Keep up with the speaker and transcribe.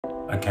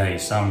Okay,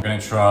 so I'm going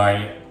to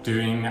try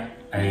doing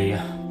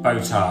a bow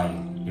tie.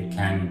 It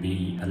can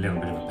be a little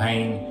bit of a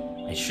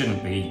pain. It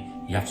shouldn't be.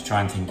 You have to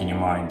try and think in your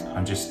mind,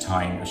 I'm just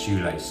tying a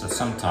shoelace. So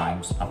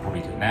sometimes, I'll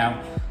probably do it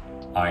now,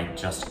 I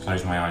just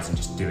close my eyes and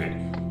just do it.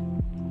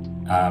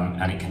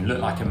 And it can look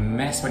like a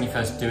mess when you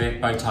first do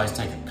it. Bow ties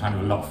take kind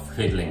of a lot of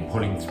fiddling,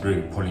 pulling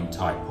through, pulling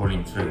tight,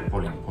 pulling through,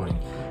 pulling,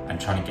 and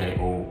trying to get it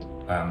all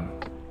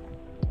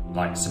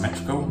like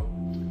symmetrical.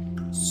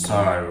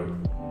 So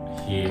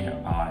here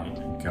I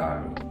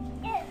go.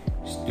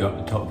 Just got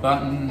the top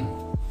button.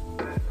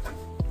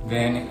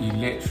 Then you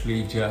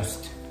literally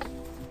just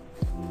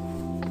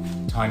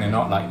tie a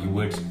knot like you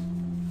would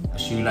a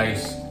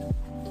shoelace.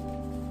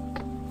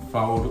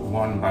 Fold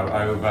one bow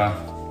over.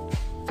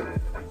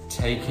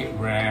 Take it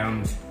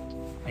round,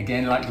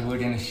 again like you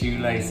would in a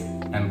shoelace,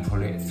 and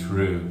pull it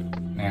through.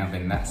 Now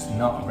then, that's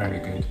not a very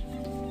good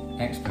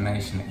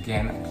explanation.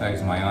 Again,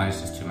 close my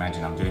eyes just to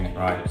imagine I'm doing it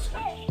right.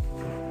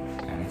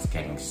 And it's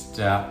getting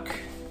stuck.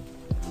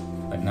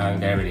 But no,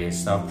 there it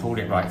is. So I've pulled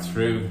it right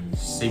through.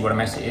 See what a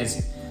mess it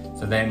is?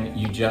 So then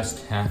you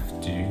just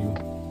have to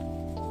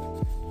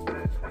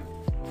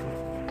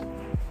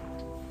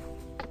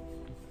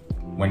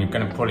when you're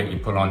going to pull it, you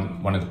pull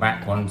on one of the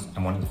back ones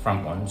and one of the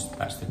front ones.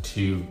 That's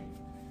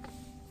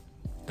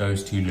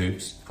those two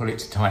loops. Pull it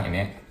to tighten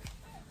it,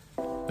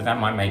 but that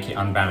might make it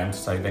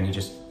unbalanced. So then you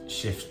just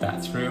shift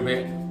that through a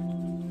bit,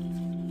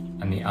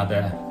 and the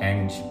other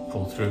end you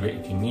pull through it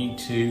if you need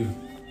to.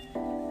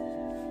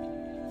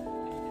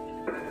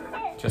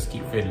 Just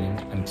keep fiddling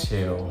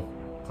until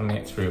pulling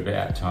it through a bit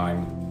at a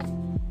time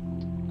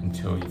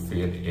until you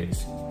feel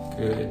it's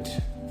good.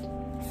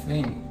 I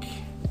think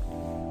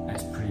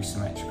that's pretty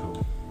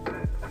symmetrical.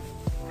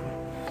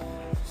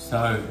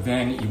 So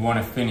then you want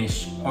to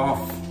finish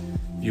off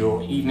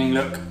your evening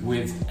look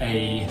with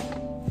a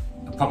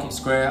pocket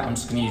square. I'm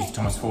just going to use the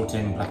Thomas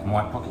 14 black and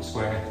white pocket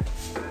square.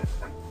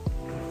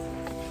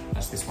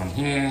 That's this one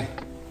here.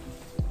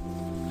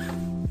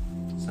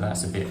 So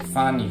that's a bit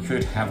fun. You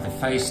could have the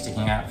face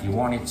sticking out if you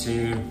wanted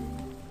to.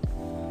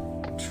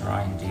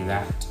 Try and do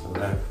that,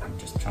 although I'm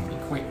just trying to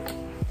be quick.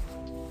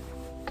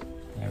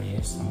 There he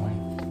is somewhere.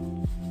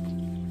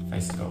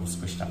 Face is all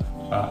squished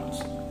up, but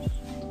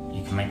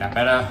you can make that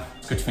better.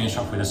 It's good to finish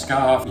off with a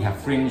scarf. We have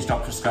fringed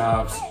opera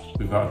scarves.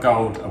 We've got a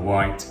gold, a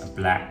white, a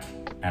black,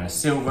 and a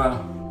silver.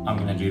 I'm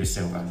gonna do the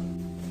silver.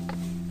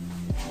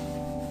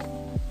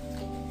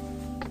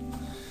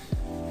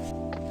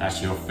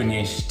 That's your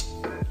finished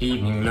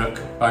evening look,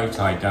 bow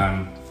tie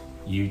done.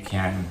 You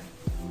can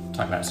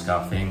tuck that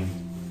scarf in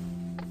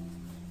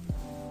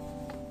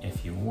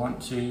if you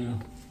want to.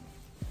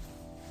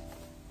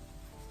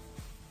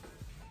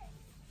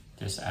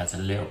 Just adds a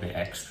little bit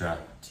extra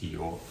to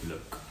your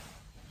look.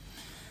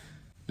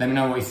 Let me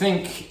know what you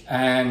think,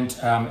 and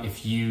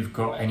if you've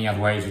got any other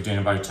ways of doing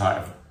a bow tie,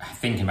 of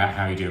thinking about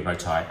how you do a bow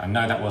tie. I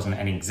know that wasn't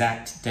an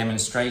exact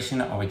demonstration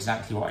of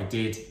exactly what I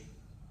did,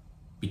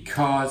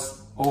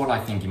 because all I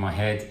think in my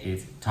head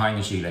is tying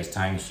a shoelace,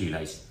 tying a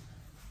shoelace.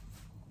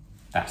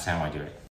 That's how I do it.